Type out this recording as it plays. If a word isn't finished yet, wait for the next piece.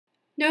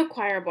No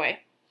Choirboy.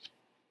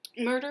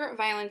 Murder,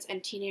 Violence,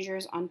 and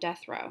Teenagers on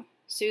Death Row.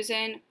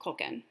 Susan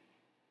Culkin.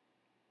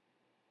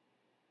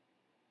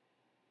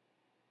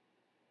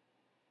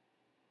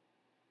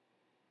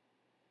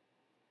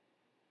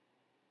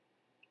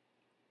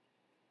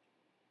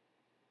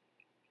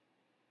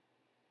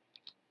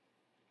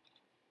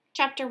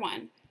 Chapter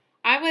 1.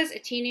 I was a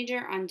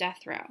teenager on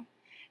death row.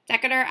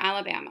 Decatur,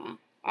 Alabama,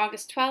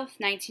 August 12,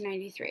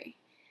 1993.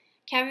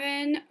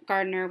 Kevin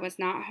Gardner was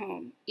not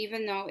home,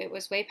 even though it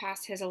was way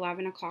past his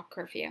 11 o'clock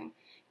curfew.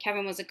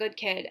 Kevin was a good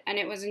kid, and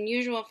it was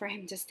unusual for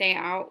him to stay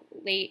out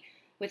late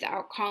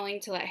without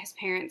calling to let his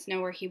parents know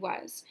where he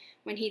was.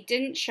 When he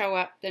didn't show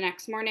up the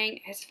next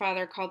morning, his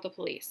father called the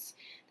police.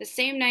 The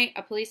same night,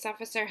 a police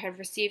officer had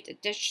received a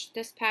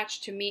dispatch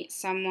to meet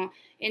some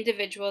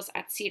individuals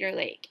at Cedar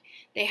Lake.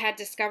 They had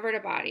discovered a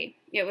body.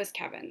 It was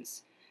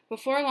Kevin's.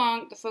 Before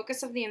long, the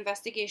focus of the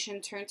investigation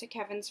turned to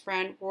Kevin's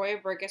friend, Roy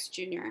Burgess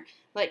Jr.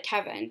 Like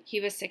Kevin, he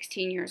was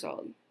 16 years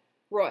old.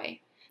 Roy.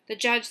 The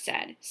judge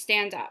said,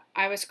 "Stand up.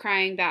 I was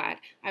crying bad.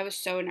 I was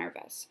so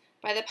nervous.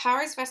 By the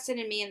powers vested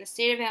in me in the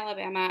state of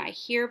Alabama, I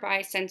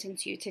hereby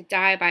sentence you to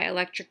die by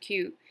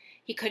electrocute."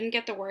 He couldn't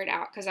get the word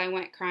out because I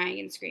went crying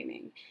and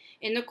screaming.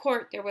 In the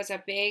court, there was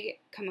a big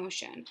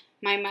commotion.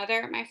 My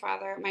mother, my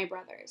father, my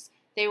brothers.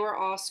 They were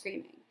all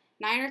screaming.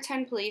 9 or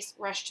 10 police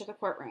rushed to the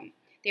courtroom.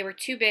 They were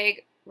two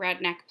big,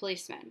 redneck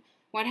policemen.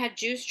 One had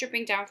juice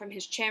dripping down from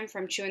his chin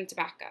from chewing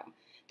tobacco.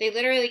 They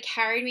literally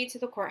carried me to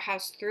the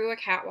courthouse through a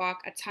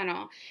catwalk, a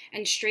tunnel,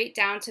 and straight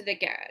down to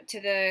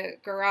the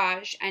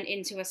garage and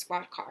into a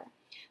squad car.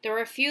 There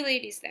were a few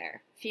ladies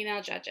there,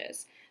 female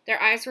judges.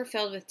 Their eyes were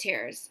filled with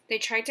tears. They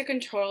tried to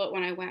control it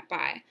when I went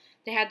by.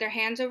 They had their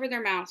hands over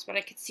their mouths, but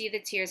I could see the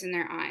tears in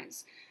their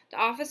eyes. The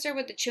officer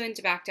with the chewing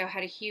tobacco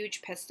had a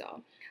huge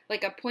pistol,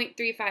 like a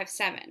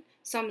 .357,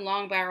 some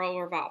long-barrel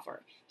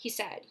revolver. He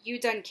said, "You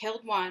done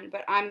killed one,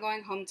 but I'm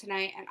going home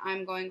tonight, and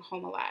I'm going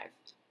home alive."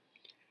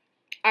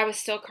 I was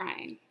still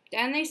crying.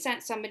 Then they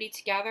sent somebody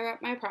to gather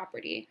up my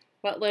property,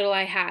 what little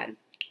I had.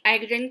 I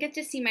didn't get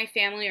to see my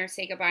family or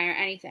say goodbye or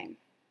anything.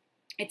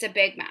 It's a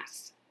big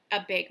mess.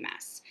 A big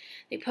mess.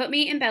 They put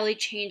me in belly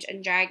change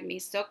and dragged me,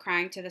 still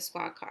crying, to the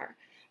squad car.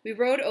 We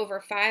rode over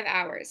 5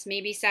 hours,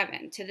 maybe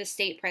 7, to the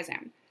state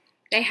prison.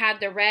 They had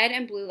the red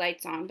and blue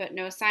lights on, but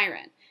no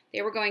siren.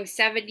 They were going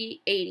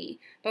 70, 80.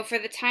 But for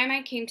the time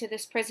I came to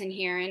this prison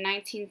here in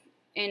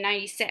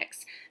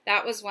 1996,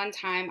 that was one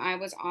time I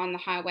was on the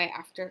highway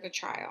after the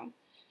trial.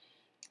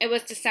 It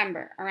was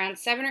December, around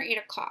 7 or 8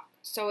 o'clock,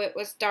 so it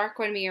was dark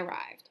when we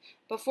arrived.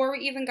 Before we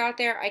even got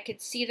there, I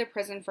could see the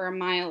prison for a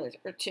mile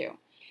or two.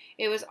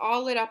 It was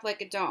all lit up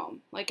like a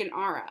dome, like an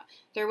aura.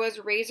 There was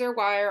razor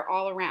wire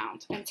all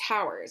around, and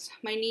towers.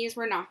 My knees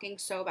were knocking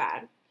so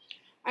bad.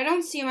 I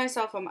don't see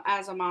myself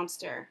as a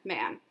monster,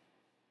 man.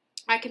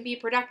 I can be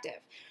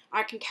productive.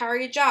 I can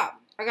carry a job.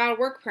 I got a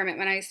work permit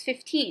when I was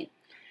 15.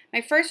 My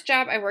first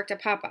job, I worked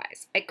at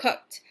Popeyes. I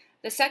cooked.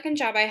 The second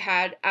job I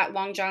had at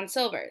Long John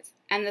Silver's.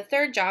 And the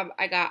third job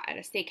I got at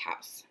a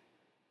steakhouse.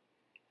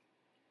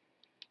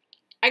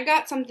 I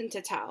got something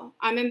to tell.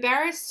 I'm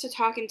embarrassed to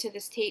talk into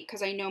this tape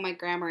because I know my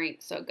grammar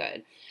ain't so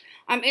good.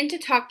 I'm into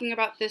talking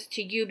about this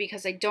to you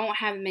because I don't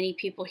have many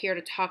people here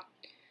to talk.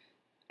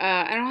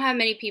 I don't have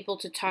many people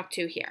to talk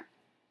to here.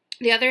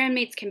 The other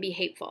inmates can be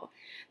hateful.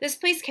 This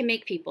place can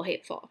make people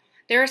hateful.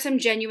 There are some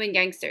genuine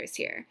gangsters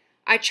here.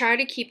 I try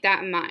to keep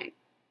that in mind.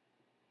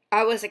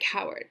 I was a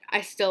coward.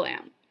 I still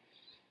am.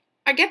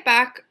 To get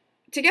back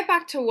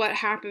to what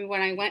happened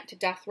when I went to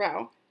death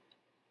row,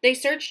 they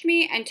searched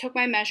me and took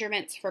my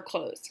measurements for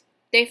clothes.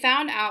 They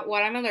found out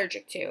what I'm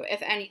allergic to,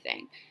 if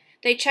anything.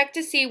 They checked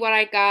to see what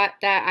I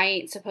got that I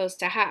ain't supposed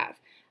to have.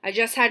 I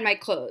just had my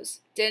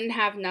clothes. Didn't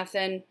have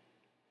nothing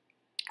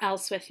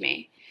else with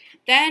me.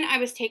 Then I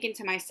was taken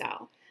to my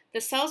cell.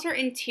 The cells were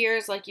in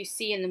tiers like you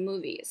see in the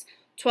movies.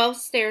 12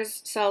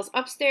 cells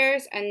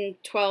upstairs and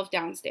 12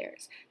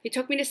 downstairs. They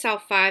took me to cell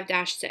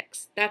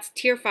 5-6. That's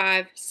tier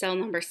 5, cell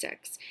number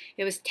 6.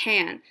 It was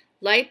tan,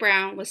 light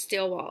brown with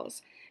steel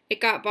walls.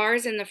 It got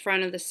bars in the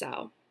front of the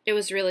cell. It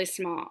was really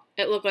small.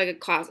 It looked like a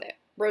closet.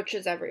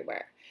 Roaches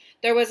everywhere.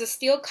 There was a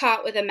steel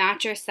cot with a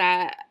mattress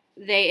that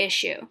they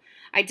issue.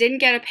 I didn't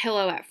get a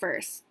pillow at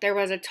first. There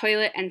was a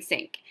toilet and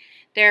sink.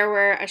 There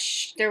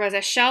was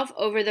a shelf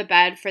over the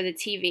bed for the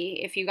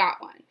TV if you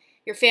got one.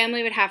 Your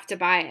family would have to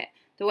buy it.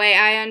 The way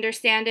I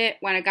understand it,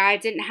 when a guy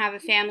didn't have a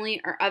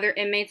family or other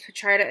inmates would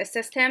try to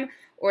assist him,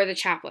 or the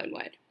chaplain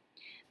would.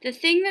 The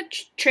thing that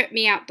tripped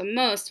me out the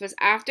most was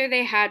after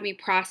they had me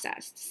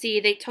processed. See,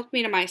 they took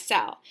me to my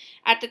cell.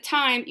 At the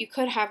time, you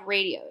could have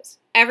radios.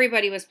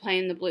 Everybody was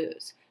playing the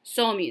blues.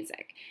 Soul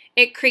music.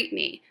 It creeped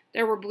me.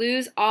 There were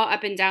blues all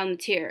up and down the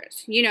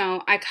tiers. You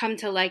know, I come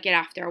to like it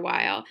after a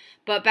while,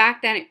 but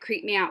back then it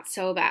creeped me out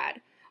so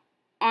bad.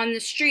 On the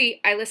street,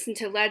 I listened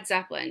to Led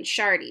Zeppelin,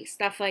 Shardy,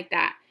 stuff like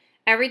that.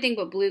 Everything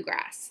but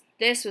bluegrass.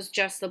 This was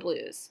just the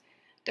blues.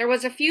 There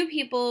was a few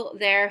people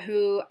there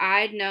who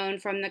I'd known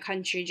from the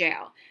country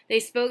jail.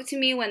 They spoke to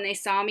me when they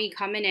saw me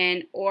coming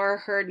in or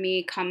heard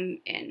me come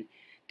in.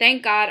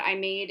 Thank God I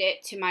made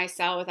it to my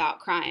cell without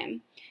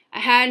crying. I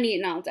hadn't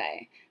eaten all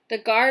day. The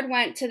guard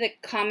went to the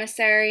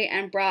commissary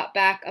and brought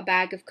back a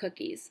bag of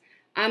cookies.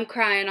 I'm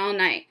crying all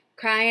night,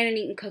 crying and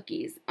eating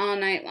cookies all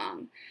night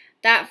long.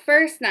 That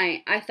first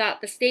night, I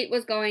thought the state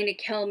was going to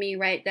kill me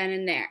right then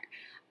and there.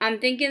 I'm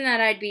thinking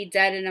that I'd be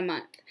dead in a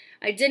month.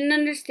 I didn't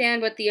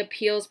understand what the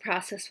appeals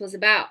process was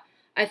about.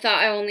 I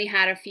thought I only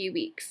had a few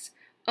weeks.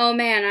 Oh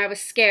man, I was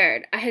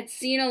scared. I had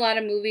seen a lot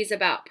of movies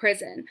about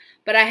prison,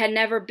 but I had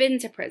never been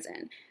to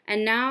prison.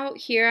 And now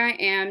here I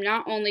am,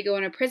 not only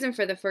going to prison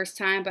for the first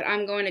time, but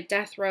I'm going to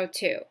death row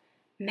too.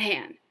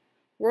 Man.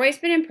 Roy's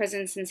been in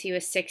prison since he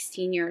was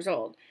 16 years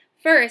old.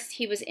 First,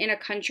 he was in a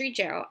country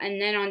jail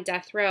and then on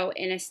death row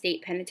in a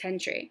state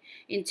penitentiary.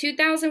 In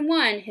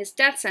 2001, his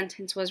death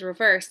sentence was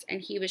reversed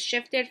and he was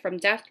shifted from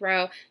death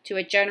row to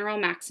a general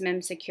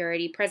maximum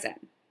security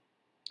prison.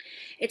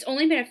 It's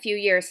only been a few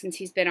years since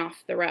he's been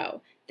off the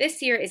row.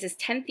 This year is his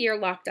 10th year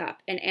locked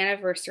up, an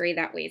anniversary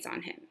that weighs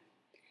on him.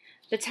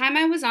 The time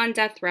I was on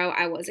death row,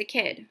 I was a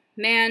kid.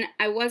 Man,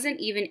 I wasn't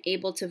even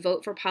able to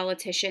vote for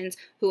politicians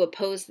who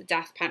opposed the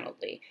death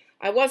penalty.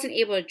 I wasn't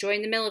able to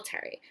join the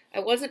military. I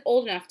wasn't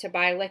old enough to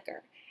buy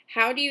liquor.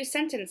 How do you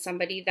sentence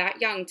somebody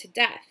that young to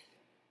death?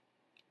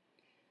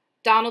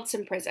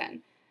 Donaldson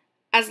Prison.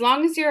 As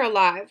long as you're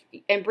alive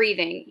and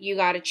breathing, you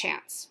got a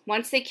chance.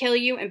 Once they kill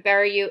you and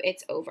bury you,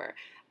 it's over.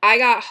 I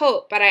got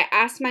hope, but I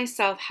asked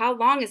myself, how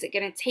long is it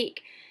going to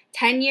take?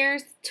 10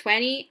 years?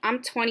 20?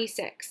 I'm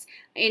 26.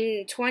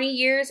 In 20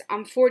 years,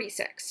 I'm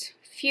 46.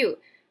 Phew.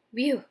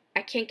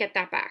 I can't get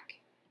that back.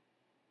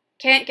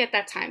 Can't get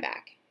that time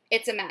back.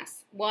 It's a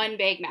mess. One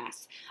big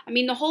mess. I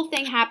mean, the whole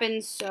thing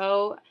happened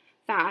so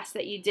fast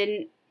that you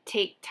didn't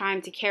take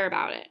time to care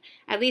about it.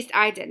 At least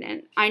I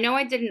didn't. I know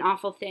I did an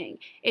awful thing.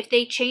 If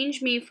they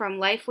change me from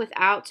life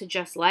without to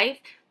just life,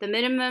 the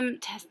minimum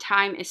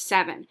time is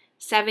 7.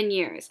 7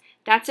 years.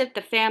 That's if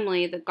the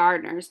family, the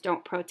Gardners,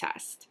 don't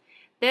protest.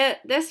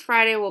 This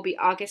Friday will be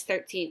August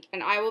 13th,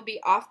 and I will be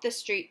off the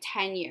street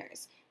 10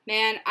 years.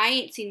 Man, I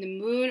ain't seen the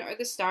moon or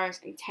the stars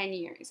in 10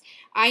 years.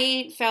 I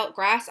ain't felt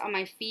grass on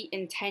my feet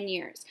in 10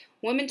 years.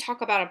 Women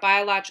talk about a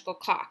biological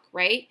clock,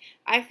 right?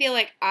 I feel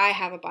like I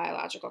have a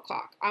biological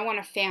clock. I want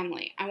a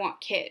family. I want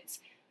kids.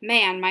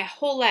 Man, my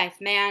whole life,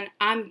 man,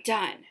 I'm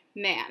done.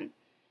 Man.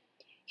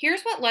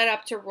 Here's what led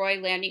up to Roy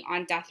landing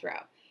on death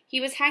row. He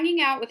was hanging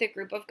out with a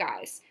group of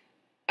guys,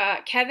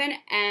 Kevin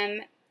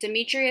M.,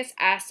 Demetrius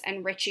S.,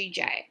 and Richie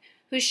J.,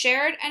 who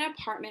shared an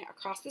apartment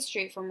across the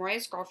street from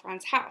Roy's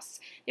girlfriend's house.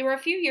 They were a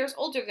few years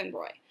older than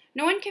Roy.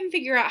 No one can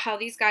figure out how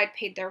these guys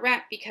paid their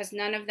rent because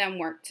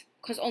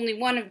only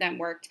one of them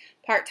worked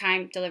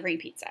part-time delivering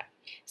pizza.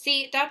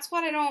 See, that's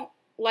what I don't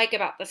like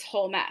about this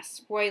whole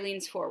mess. Roy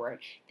leans forward.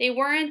 They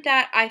weren't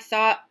what I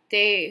thought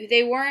they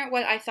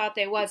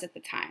was at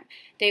the time.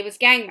 They was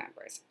gang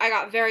members. I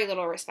got very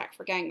little respect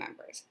for gang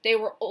members. They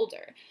were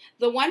older.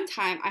 The one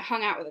time I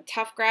hung out with a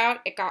tough crowd,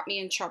 it got me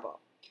in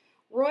trouble.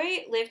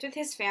 Roy lived with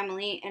his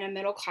family in a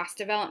middle-class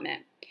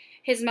development.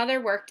 His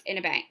mother worked in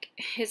a bank.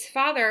 His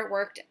father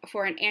worked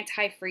for an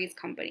anti-freeze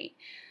company.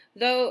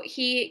 Though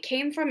he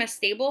came from a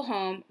stable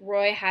home,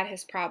 Roy had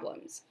his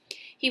problems.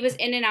 He was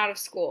in and out of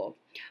school.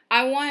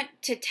 I want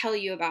to tell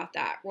you about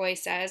that, Roy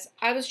says.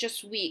 I was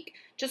just weak,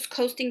 just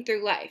coasting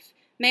through life.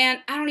 Man,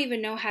 I don't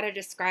even know how to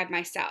describe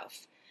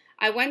myself.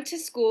 I went to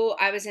school.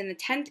 I was in the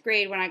 10th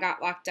grade when I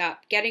got locked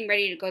up, getting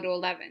ready to go to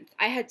 11th.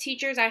 I had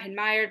teachers I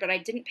admired, but I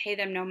didn't pay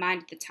them no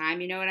mind at the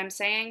time, you know what I'm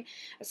saying?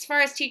 As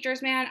far as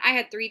teachers, man, I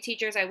had 3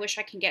 teachers I wish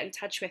I can get in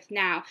touch with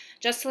now,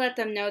 just to let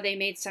them know they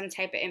made some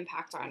type of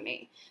impact on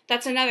me.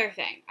 That's another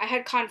thing. I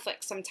had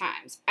conflicts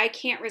sometimes. I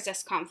can't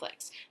resist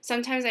conflicts.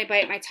 Sometimes I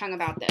bite my tongue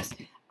about this.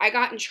 I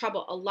got in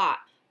trouble a lot,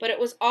 but it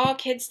was all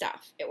kid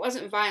stuff. It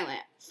wasn't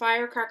violent.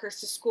 Firecrackers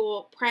to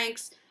school,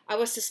 pranks. I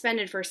was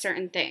suspended for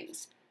certain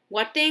things.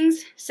 What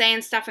things?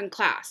 Saying stuff in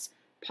class.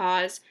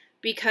 Pause.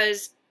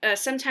 Because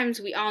sometimes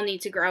we all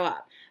need to grow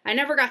up. I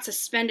never got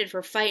suspended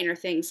for fighting or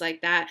things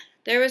like that.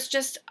 There was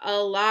just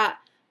a lot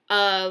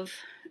of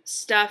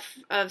stuff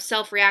of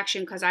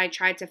self-reaction because I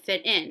tried to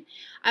fit in.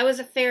 I was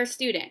a fair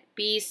student.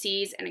 B's,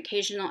 C's, and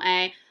occasional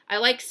A. I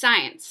liked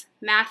science.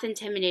 Math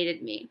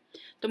intimidated me.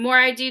 The more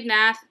I do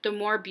math, the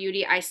more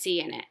beauty I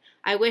see in it.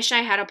 I wish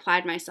I had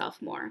applied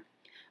myself more.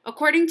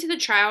 According to the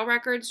trial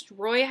records,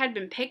 Roy had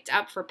been picked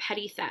up for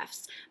petty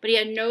thefts, but he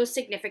had no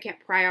significant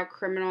prior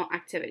criminal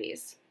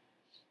activities.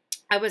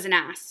 I was an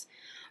ass.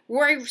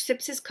 Roy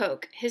sips his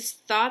Coke. His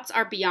thoughts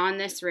are beyond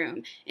this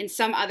room, in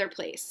some other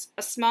place.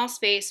 A small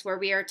space where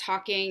we are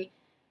talking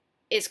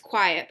is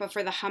quiet, but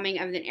for the humming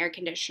of an air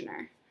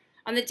conditioner.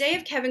 On the day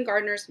of Kevin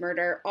Gardner's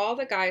murder, all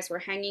the guys were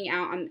hanging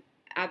out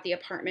at the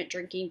apartment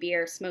drinking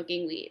beer,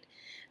 smoking weed.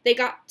 They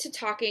got to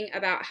talking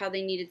about how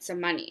they needed some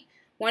money.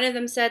 One of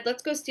them said,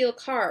 let's go steal a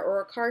car or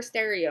a car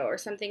stereo or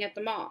something at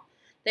the mall.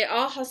 They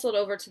all hustled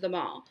over to the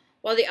mall.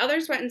 While the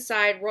others went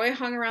inside, Roy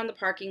hung around the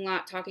parking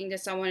lot talking to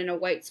someone in a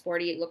white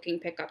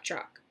sporty-looking pickup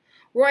truck.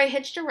 Roy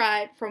hitched a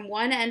ride from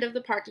one end of the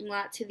parking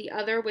lot to the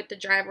other with the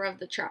driver of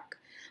the truck.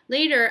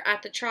 Later,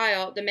 at the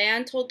trial, the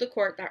man told the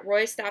court that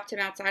Roy stopped him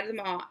outside of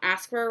the mall,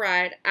 asked for a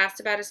ride, asked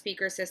about a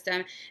speaker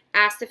system,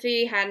 asked if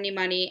he had any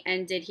money,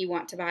 and did he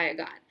want to buy a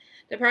gun.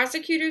 The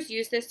prosecutors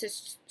used this to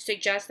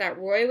suggest that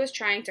Roy was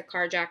trying to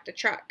carjack the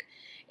truck.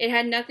 It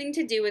had nothing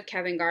to do with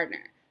Kevin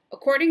Gardner.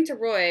 According to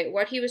Roy,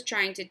 what he was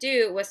trying to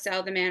do was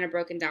sell the man a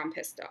broken-down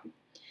pistol.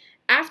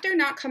 After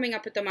not coming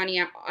up with the money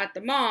at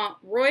the mall,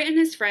 Roy and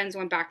his friends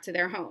went back to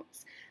their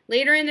homes.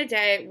 Later in the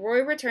day,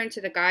 Roy returned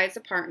to the guy's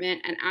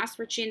apartment and asked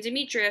Richie and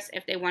Demetrius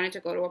if they wanted to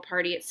go to a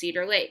party at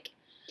Cedar Lake.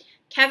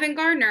 Kevin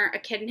Gardner, a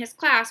kid in his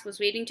class, was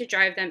waiting to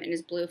drive them in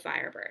his blue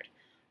Firebird.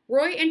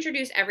 Roy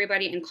introduced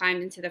everybody and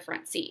climbed into the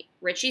front seat.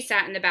 Richie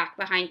sat in the back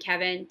behind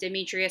Kevin.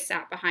 Demetrius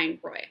sat behind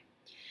Roy.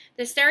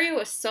 The stereo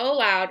was so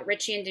loud,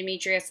 Richie and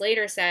Demetrius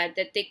later said,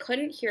 that they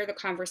couldn't hear the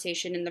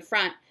conversation in the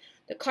front.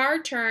 The car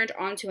turned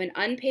onto an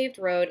unpaved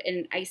road in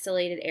an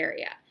isolated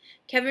area.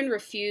 Kevin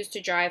refused to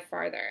drive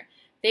farther.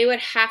 They would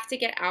have to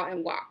get out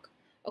and walk.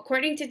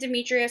 According to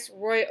Demetrius,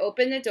 Roy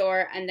opened the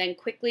door and then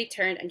quickly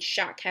turned and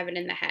shot Kevin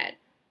in the head.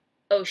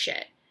 Oh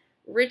shit.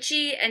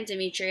 Richie and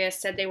Demetrius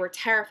said they were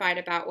terrified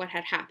about what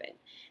had happened.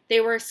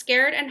 They were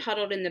scared and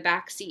huddled in the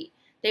back seat.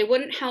 They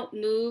wouldn't help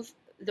move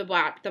the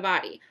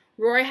body.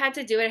 Roy had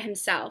to do it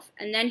himself,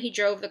 and then he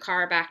drove the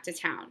car back to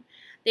town.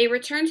 They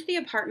returned to the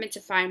apartment to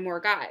find more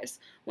guys.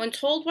 When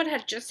told what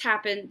had just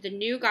happened, the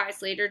new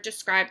guys later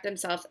described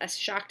themselves as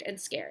shocked and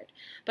scared.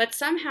 But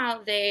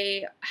somehow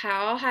they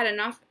all had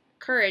enough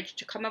courage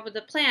to come up with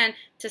a plan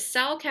to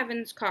sell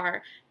Kevin's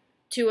car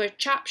to a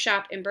chop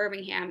shop in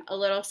Birmingham, a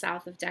little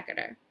south of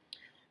Decatur.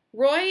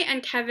 Roy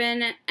and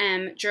Kevin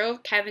M.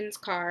 drove Kevin's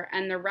car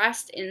and the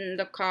rest in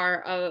the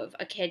car of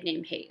a kid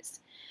named Hayes.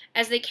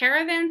 As they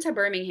caravanned to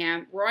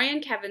Birmingham, Roy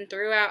and Kevin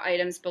threw out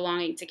items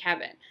belonging to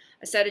Kevin.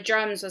 A set of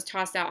drums was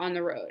tossed out on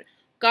the road.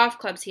 Golf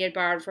clubs he had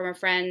borrowed from a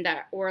friend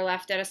that were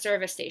left at a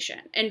service station.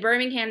 In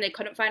Birmingham, they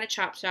couldn't find a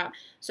chop shop,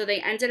 so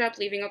they ended up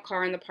leaving a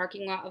car in the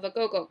parking lot of a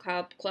go-go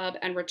club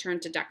and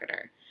returned to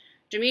Decatur.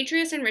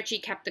 Demetrius and Richie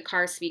kept the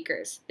car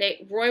speakers.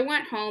 Roy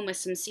went home with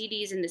some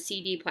CDs in the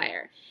CD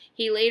player.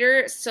 He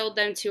later sold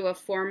them to a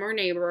former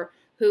neighbor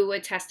who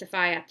would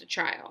testify at the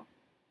trial.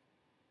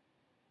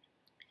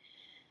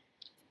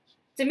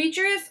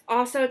 Demetrius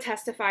also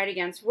testified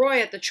against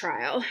Roy at the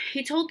trial.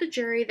 He told the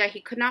jury that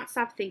he could not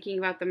stop thinking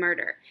about the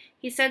murder.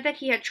 He said that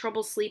he had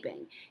trouble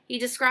sleeping. He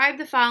described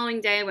the following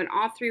day when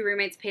all three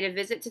roommates paid a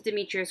visit to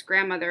Demetrius'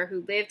 grandmother,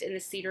 who lived in the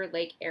Cedar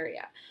Lake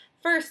area.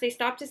 First, they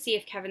stopped to see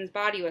if Kevin's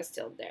body was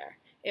still there.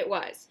 It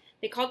was.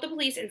 They called the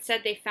police and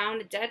said they found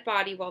a dead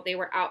body while they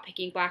were out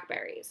picking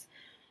blackberries.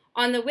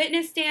 On the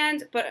witness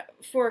stand, but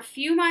for a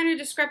few minor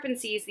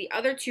discrepancies, the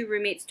other two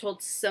roommates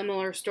told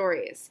similar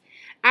stories.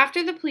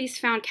 After the police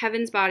found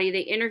Kevin's body, they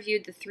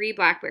interviewed the three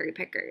blackberry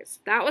pickers.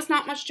 That was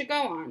not much to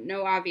go on,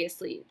 no obvious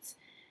leads.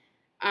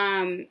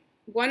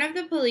 One of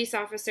the police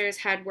officers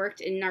had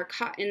worked in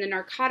the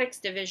narcotics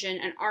division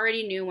and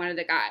already knew one of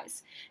the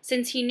guys.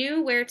 Since he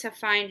knew where to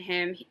find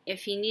him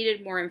if he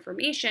needed more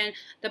information,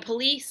 the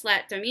police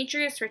let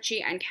Demetrius,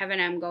 Richie, and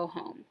Kevin M. go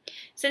home.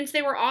 Since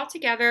they were all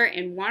together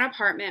in one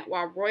apartment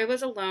while Roy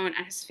was alone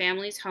at his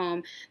family's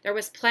home, there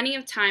was plenty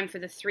of time for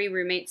the three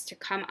roommates to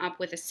come up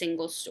with a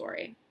single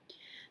story.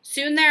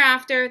 Soon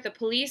thereafter, the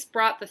police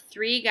brought the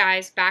three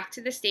guys back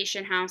to the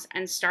station house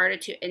and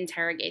started to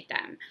interrogate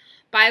them.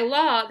 By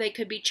law, they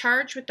could be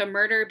charged with the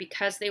murder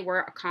because they were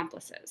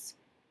accomplices.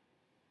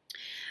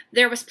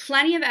 There was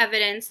plenty of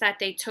evidence that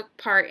they took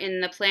part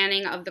in the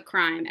planning of the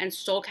crime and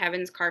stole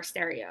Kevin's car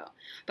stereo.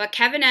 But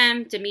Kevin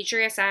M.,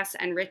 Demetrius S.,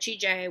 and Richie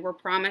J. were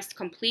promised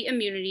complete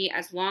immunity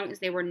as long as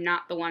they were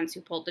not the ones who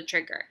pulled the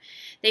trigger.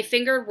 They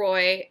fingered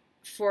Roy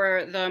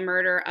for the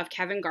murder of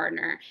Kevin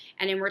Gardner,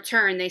 and in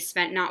return, they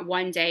spent not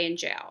one day in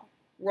jail.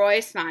 Roy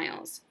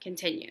smiles,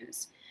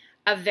 continues.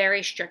 A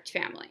very strict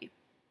family.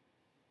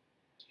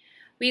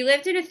 We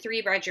lived in a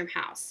 3-bedroom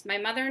house. My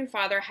mother and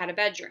father had a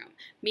bedroom.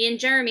 Me and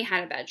Jeremy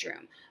had a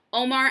bedroom.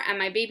 Omar and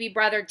my baby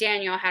brother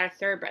Daniel had a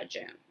 3rd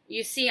bedroom.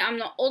 You see, I'm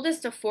the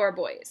oldest of 4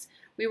 boys.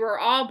 We were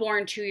all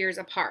born 2 years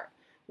apart.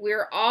 We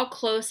are all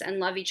close and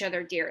love each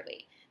other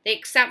dearly. They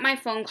accept my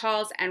phone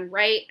calls and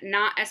write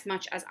not as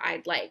much as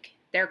I'd like.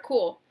 They're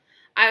cool.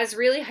 I was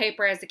really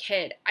hyper as a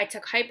kid. I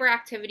took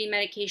hyperactivity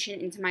medication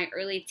into my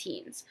early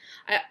teens.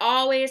 I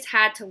always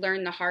had to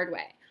learn the hard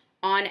way,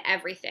 on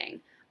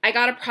everything. I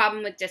got a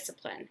problem with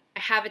discipline. I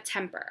have a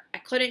temper. I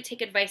couldn't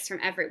take advice from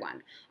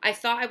everyone. I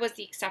thought I was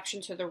the exception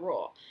to the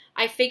rule.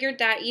 I figured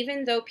that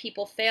even though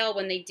people fail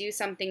when they do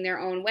something their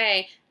own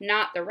way,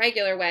 not the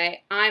regular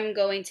way, I'm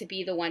going to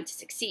be the one to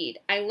succeed.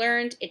 I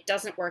learned it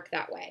doesn't work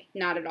that way.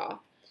 Not at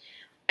all.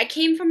 I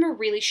came from a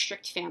really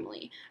strict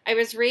family. I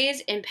was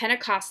raised in a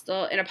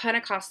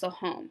Pentecostal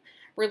home.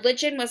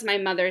 Religion was my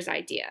mother's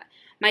idea.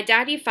 My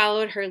daddy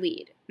followed her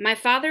lead. My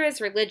father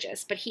is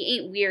religious, but he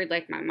ain't weird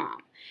like my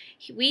mom.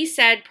 We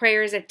said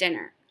prayers at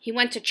dinner. He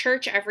went to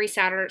church every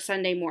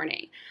Sunday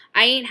morning.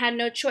 I ain't had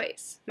no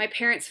choice. My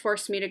parents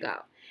forced me to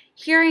go.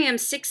 Here I am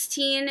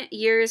 16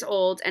 years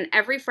old, and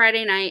every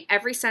Friday night,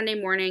 every Sunday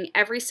morning,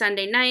 every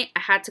Sunday night,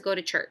 I had to go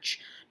to church.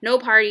 No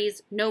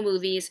parties, no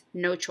movies,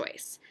 no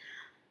choice.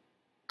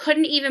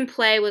 Couldn't even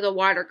play with a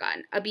water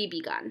gun, a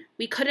BB gun.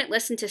 We couldn't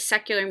listen to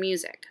secular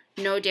music.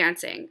 No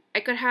dancing. I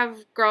could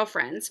have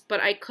girlfriends,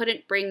 but I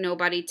couldn't bring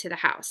nobody to the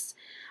house.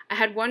 I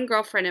had one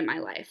girlfriend in my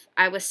life.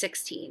 I was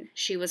 16.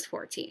 She was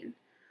 14.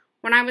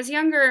 When I was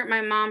younger,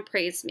 my mom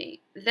praised me.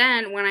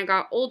 Then, when I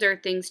got older,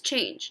 things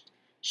changed.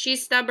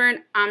 She's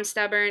stubborn, I'm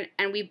stubborn,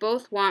 and we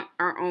both want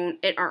our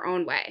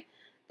own way.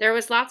 There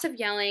was lots of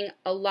yelling,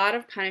 a lot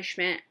of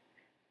punishment.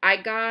 I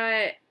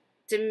got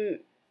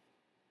it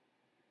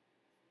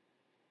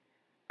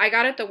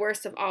the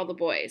worst of all the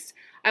boys.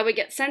 I would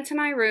get sent to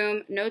my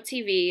room, no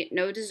TV,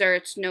 no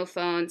desserts, no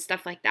phone,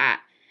 stuff like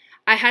that.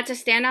 I had to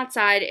stand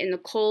outside in the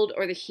cold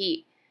or the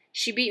heat.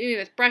 She beat me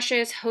with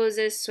brushes,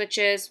 hoses,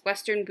 switches,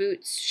 western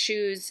boots,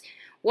 shoes.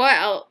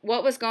 What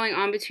was going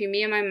on between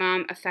me and my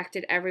mom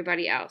affected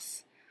everybody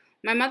else.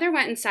 My mother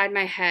went inside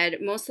my head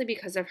mostly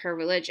because of her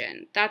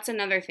religion. That's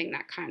another thing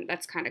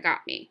that's kind of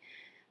got me.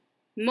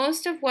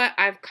 Most of what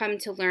I've come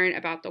to learn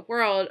about the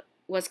world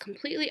was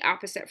completely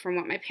opposite from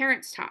what my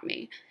parents taught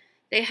me.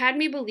 They had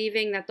me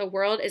believing that the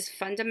world is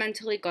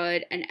fundamentally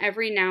good and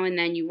every now and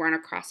then you run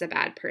across a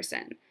bad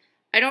person.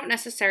 I don't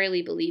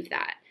necessarily believe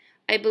that.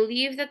 I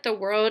believe that the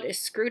world is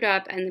screwed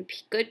up and the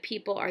good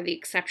people are the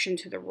exception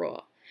to the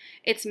rule.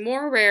 It's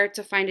more rare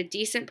to find a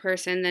decent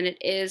person than it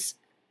is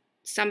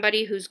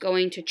somebody who's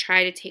going to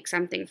try to take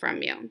something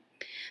from you.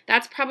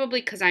 That's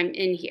probably because I'm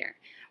in here.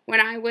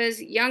 When I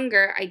was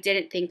younger, I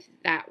didn't think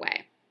that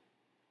way.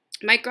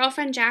 My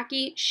girlfriend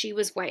Jackie, she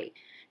was white.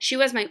 She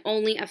was my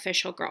only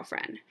official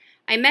girlfriend.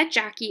 I met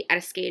Jackie at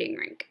a skating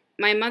rink.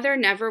 My mother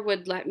never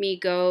would let me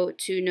go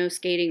to no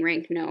skating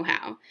rink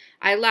no-how.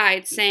 I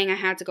lied, saying I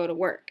had to go to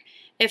work.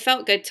 It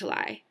felt good to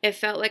lie. It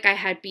felt like I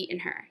had beaten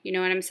her. You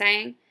know what I'm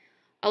saying?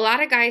 A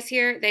lot of guys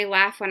here, they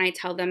laugh when I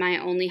tell them I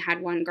only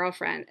had one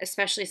girlfriend,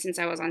 especially since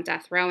I was on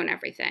death row and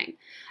everything.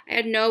 I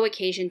had no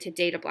occasion to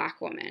date a black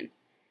woman.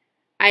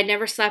 I had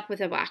never slept with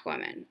a black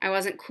woman. I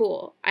wasn't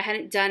cool. I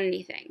hadn't done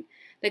anything.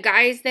 The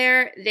guys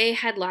there,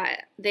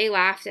 they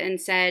laughed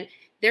and said,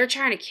 they're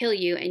trying to kill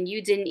you and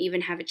you didn't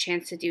even have a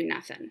chance to do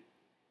nothing.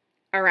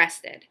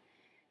 Arrested.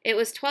 It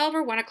was 12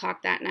 or 1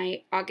 o'clock that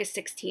night, August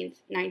 16th,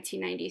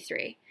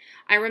 1993.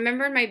 I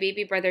remembered my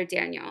baby brother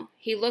Daniel.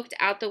 He looked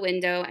out the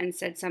window and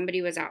said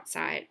somebody was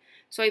outside.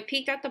 So I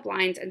peeked out the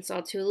blinds and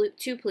saw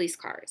two police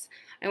cars.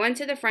 I went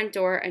to the front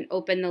door and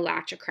opened the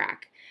latch a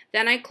crack.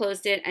 Then I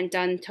closed it and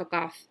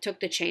took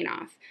the chain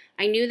off.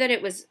 I knew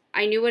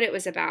what it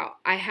was about.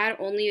 I had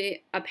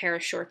only a pair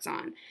of shorts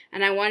on,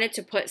 and I wanted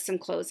to put some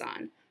clothes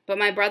on. But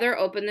my brother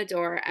opened the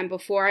door, and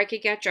before I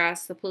could get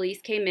dressed, the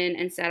police came in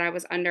and said I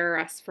was under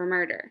arrest for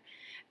murder.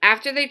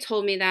 After they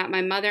told me that,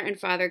 my mother and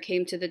father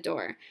came to the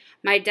door.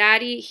 My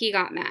daddy, he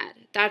got mad.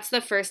 That's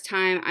the first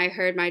time I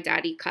heard my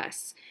daddy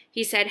cuss.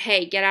 He said,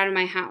 "Hey, get out of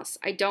my house."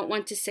 I don't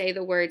want to say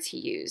the words he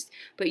used,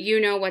 but you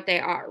know what they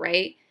are,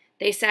 right?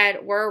 They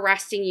said, "We're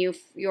arresting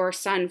your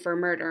son for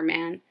murder,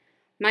 man."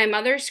 My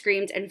mother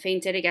screamed and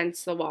fainted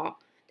against the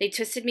wall. They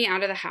twisted me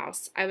out of the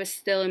house. I was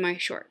still in my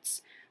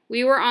shorts.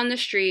 We were on the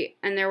street,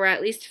 and there were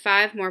at least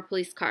 5 more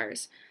police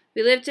cars.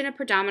 We lived in a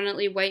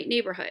predominantly white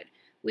neighborhood.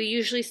 We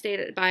usually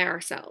stayed by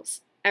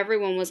ourselves.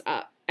 Everyone was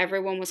up.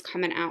 Everyone was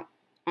coming out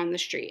on the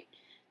street.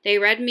 They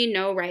read me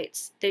no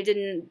rights. They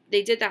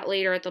did that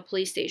later at the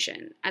police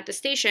station. At the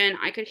station,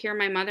 I could hear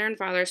my mother and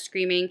father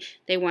screaming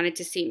they wanted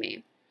to see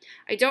me.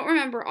 I don't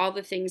remember all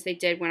the things they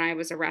did when I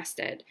was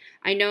arrested.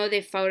 I know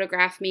they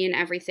photographed me and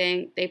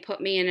everything. They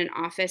put me in an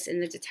office in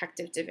the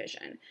detective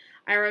division.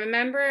 I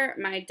remember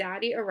my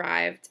daddy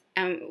arrived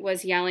and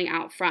was yelling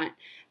out front.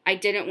 I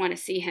didn't want to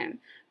see him,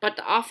 but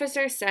the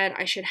officer said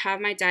I should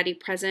have my daddy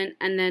present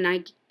and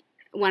then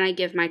when I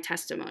give my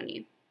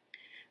testimony.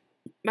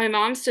 My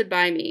mom stood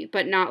by me,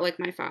 but not like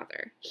my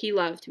father. He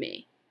loved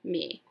me,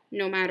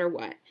 no matter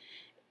what.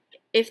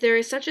 If there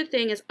is such a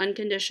thing as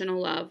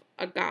unconditional love,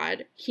 a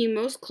God, he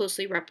most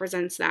closely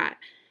represents that.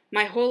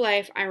 My whole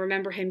life, I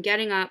remember him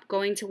getting up,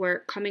 going to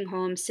work, coming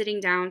home, sitting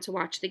down to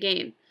watch the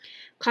game.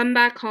 Come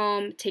back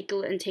home, take a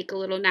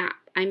little nap.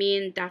 I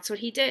mean, that's what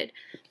he did.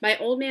 My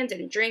old man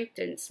didn't drink,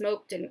 didn't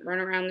smoke, didn't run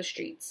around the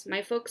streets.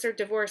 My folks are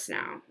divorced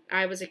now.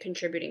 I was a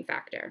contributing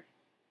factor.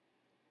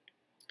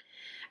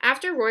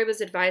 After Roy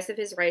was advised of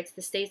his rights,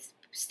 the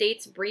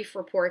state's brief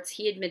reports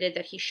he admitted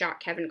that he shot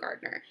Kevin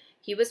Gardner.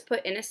 He was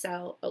put in a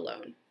cell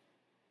alone.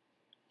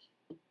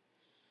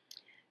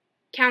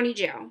 County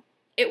jail.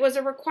 It was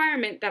a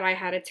requirement that I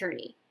had an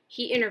attorney.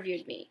 He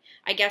interviewed me.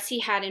 I guess he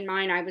had in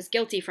mind I was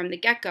guilty from the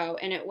get-go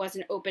and it was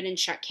an open and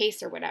shut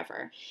case or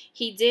whatever.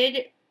 He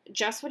did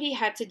just what he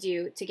had to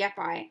do to get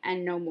by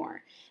and no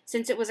more.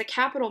 Since it was a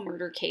capital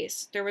murder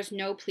case, there was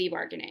no plea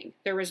bargaining.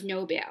 There was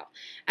no bail.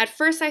 At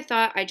first I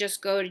thought I'd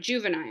just go to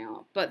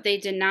juvenile, but they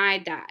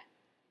denied that.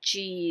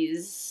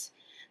 Jeez.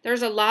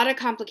 There's a lot of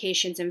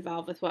complications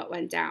involved with what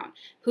went down.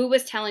 Who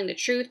was telling the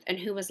truth and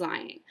who was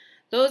lying.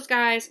 Those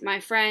guys, my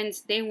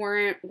friends, they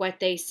weren't what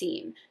they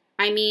seem.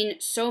 I mean,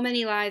 so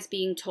many lies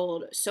being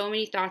told, so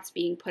many thoughts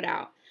being put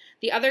out.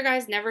 The other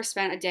guys never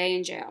spent a day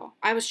in jail.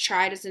 I was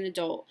tried as an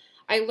adult.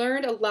 I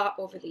learned a lot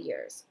over the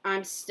years.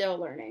 I'm still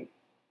learning.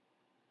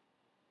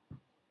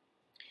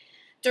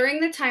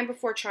 During the time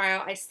before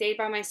trial, I stayed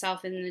by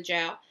myself in the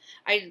jail.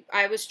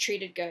 I was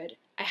treated good.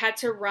 I had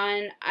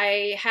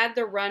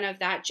the run of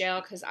that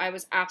jail because I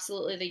was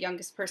absolutely the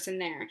youngest person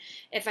there.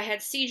 If I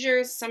had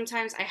seizures,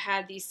 sometimes I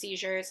had these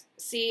seizures.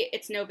 See,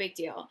 it's no big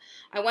deal.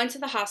 I went to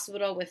the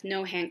hospital with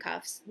no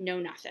handcuffs, no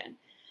nothing.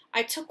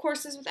 I took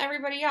courses with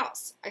everybody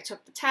else. I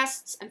took the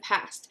tests and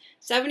passed.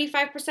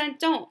 75%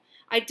 don't.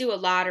 I do a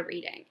lot of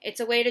reading. It's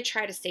a way to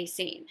try to stay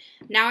sane.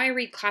 Now I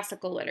read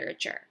classical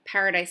literature.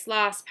 Paradise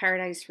Lost,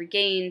 Paradise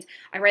Regained.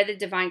 I read The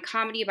Divine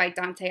Comedy by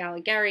Dante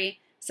Alighieri.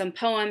 Some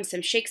poems,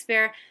 some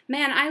Shakespeare.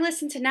 Man, I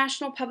listen to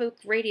National Public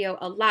Radio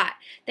a lot.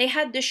 They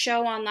had this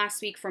show on last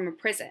week from a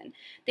prison.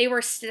 They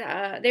were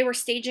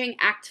staging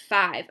Act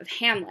 5 of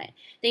Hamlet.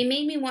 They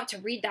made me want to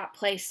read that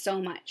play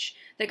so much.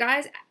 The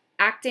guys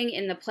acting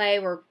in the play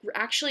were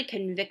actually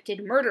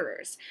convicted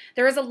murderers.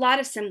 There is a lot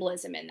of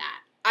symbolism in that.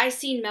 I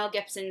seen Mel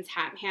Gibson's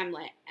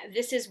Hamlet.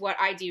 This is what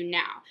I do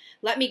now.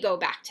 Let me go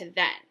back to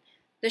then.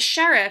 The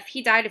sheriff,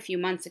 he died a few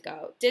months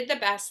ago, did the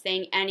best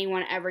thing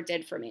anyone ever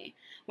did for me.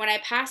 When I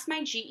passed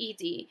my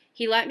GED,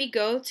 he let me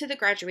go to the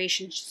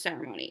graduation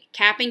ceremony.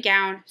 Cap and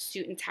gown,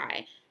 suit and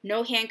tie.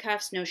 No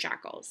handcuffs, no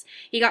shackles.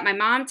 He got my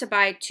mom to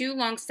buy 2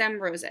 long stem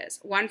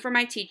roses, one for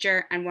my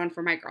teacher and one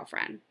for my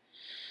girlfriend.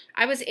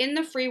 I was in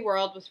the free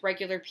world with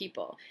regular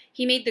people.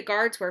 He made the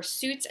guards wear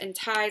suits and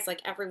ties like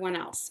everyone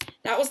else.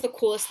 That was the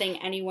coolest thing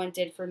anyone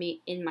did for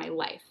me in my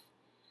life.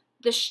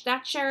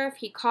 That sheriff,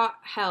 he caught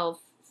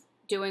hell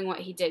doing what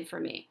he did for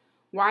me.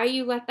 Why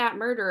you let that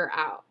murderer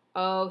out?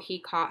 Oh, he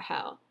caught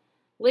hell.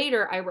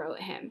 Later, I wrote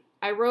him.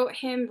 I wrote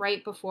him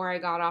right before I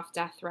got off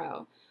death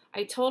row.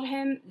 I told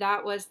him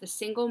that was the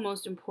single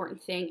most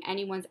important thing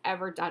anyone's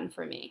ever done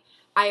for me.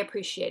 I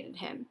appreciated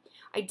him.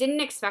 I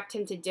didn't expect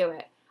him to do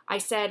it. I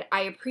said,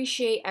 I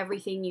appreciate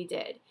everything you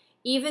did.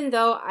 Even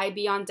though I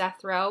be on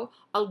death row,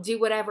 I'll do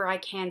whatever I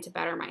can to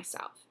better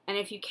myself. And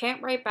if you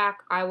can't write back,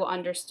 I will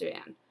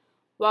understand.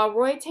 While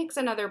Roy takes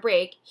another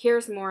break,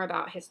 here's more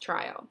about his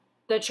trial.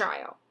 The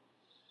trial.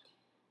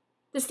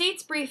 The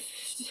state's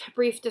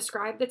brief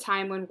described the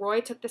time when Roy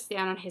took the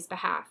stand on his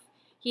behalf.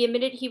 He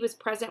admitted he was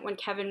present when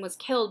Kevin was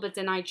killed but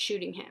denied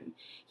shooting him.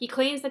 He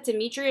claims that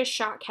Demetrius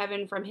shot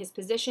Kevin from his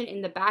position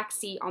in the back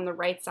seat on the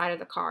right side of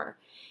the car.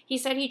 He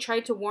said he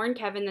tried to warn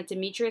Kevin that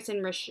Demetrius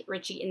and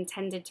Richie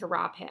intended to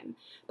rob him.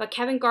 But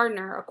Kevin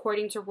Gardner,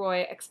 according to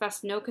Roy,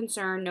 expressed no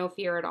concern, no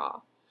fear at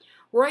all.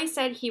 Roy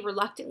said he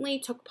reluctantly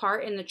took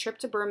part in the trip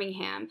to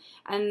Birmingham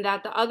and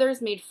that the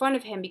others made fun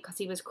of him because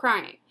he was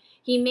crying.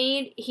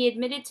 He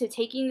admitted to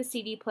taking the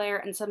CD player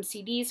and some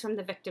CDs from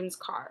the victim's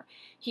car.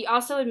 He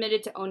also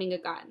admitted to owning a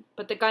gun,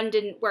 but the gun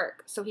didn't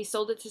work, so he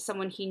sold it to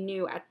someone he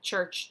knew at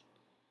church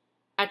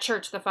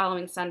the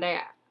following Sunday,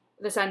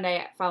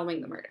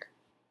 following the murder.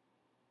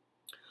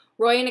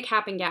 Roy in a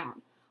cap and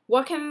gown.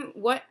 What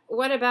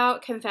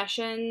about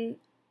confession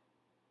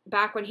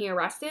back when he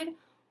arrested?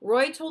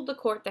 Roy told the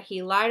court that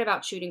he lied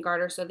about shooting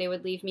Gardner so they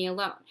would leave me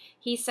alone.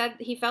 He said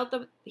he felt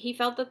that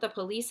the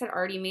police had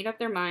already made up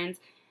their minds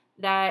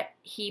that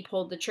he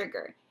pulled the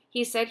trigger.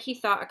 He said he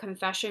thought a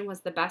confession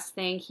was the best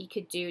thing he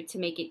could do to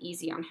make it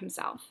easy on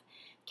himself.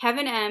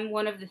 Kevin M.,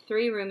 one of the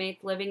 3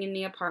 roommates living in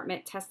the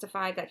apartment,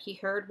 testified that he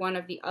heard one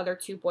of the other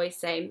 2 boys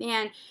say,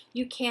 "Man,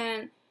 you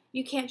can't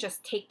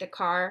just take the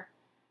car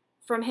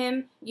from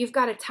him. You've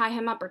got to tie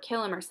him up or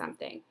kill him or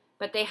something."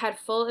 But they had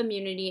full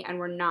immunity and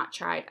were not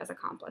tried as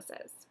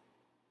accomplices.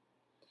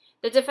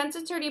 The defense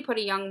attorney put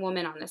a young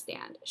woman on the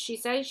stand. She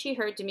said she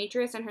heard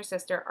Demetrius and her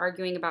sister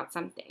arguing about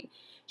something.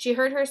 She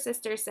heard her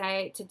sister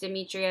say to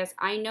Demetrius,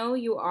 "I know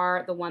you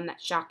are the one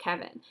that shot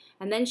Kevin."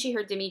 And then she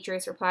heard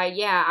Demetrius reply,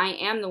 "Yeah, I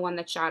am the one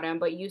that shot him,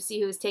 but you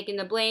see who's taking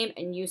the blame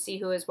and you see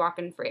who is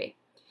walking free."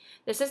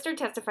 The sister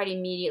testified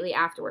immediately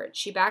afterwards.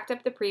 She backed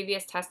up the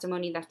previous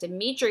testimony that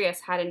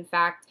Demetrius had in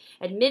fact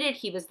admitted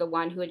he was the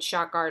one who had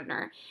shot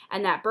Gardner,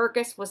 and that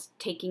Burkus was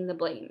taking the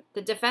blame.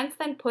 The defense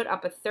then put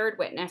up a 3rd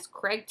witness,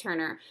 Craig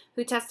Turner,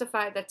 who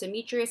testified that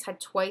Demetrius had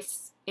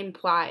twice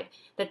implied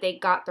that they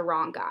got the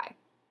wrong guy.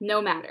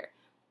 No matter.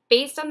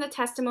 Based on the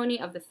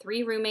testimony of the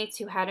 3 roommates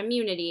who had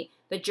immunity,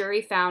 the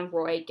jury found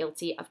Roy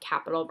guilty of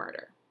capital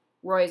murder.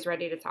 Roy's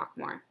ready to talk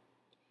more.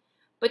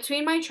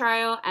 Between my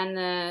trial and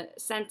the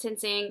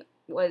sentencing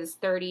was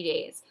 30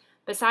 days.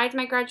 Besides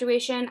my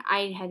graduation,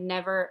 I had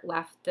never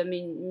left the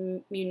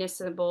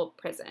municipal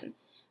prison.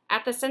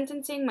 At the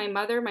sentencing, my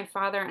mother, my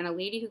father, and a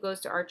lady who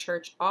goes to our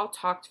church all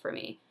talked for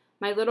me.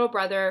 My little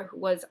brother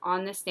was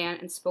on the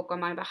stand and spoke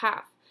on my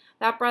behalf.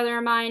 That brother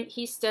of mine,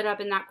 he stood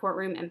up in that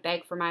courtroom and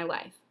begged for my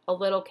life. A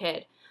little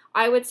kid.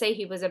 I would say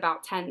he was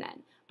about 10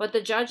 then, but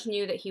the judge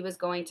knew that he was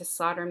going to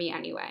slaughter me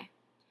anyway.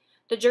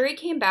 The jury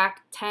came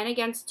back 10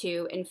 against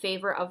 2 in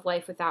favor of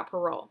life without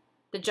parole.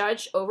 The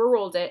judge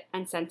overruled it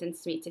and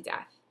sentenced me to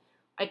death.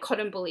 I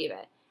couldn't believe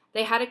it.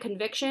 They had a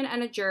conviction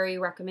and a jury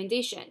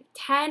recommendation.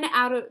 10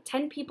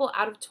 people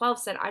out of 12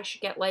 said I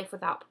should get life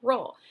without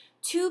parole.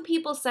 2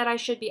 people said I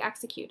should be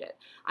executed.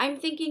 I'm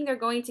thinking they're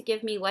going to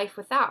give me life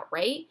without,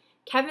 right?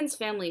 Kevin's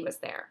family was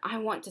there. I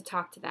want to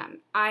talk to them.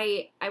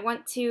 I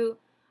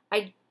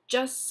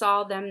just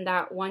saw them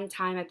that one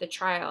time at the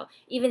trial.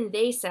 Even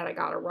they said I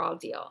got a raw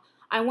deal.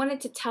 I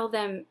wanted to tell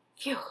them,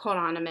 phew, hold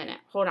on a minute,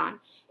 hold on.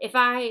 If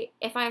I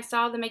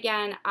saw them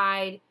again,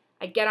 I'd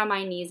get on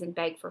my knees and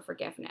beg for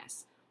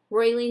forgiveness.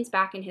 Roy leans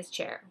back in his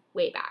chair,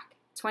 way back.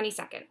 20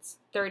 seconds,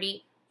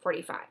 30,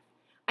 45.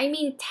 I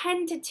mean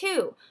 10 to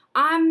 2.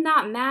 I'm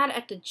not mad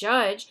at the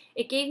judge.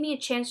 It gave me a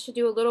chance to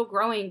do a little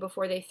growing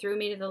before they threw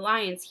me to the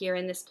lions here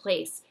in this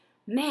place.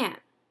 Man,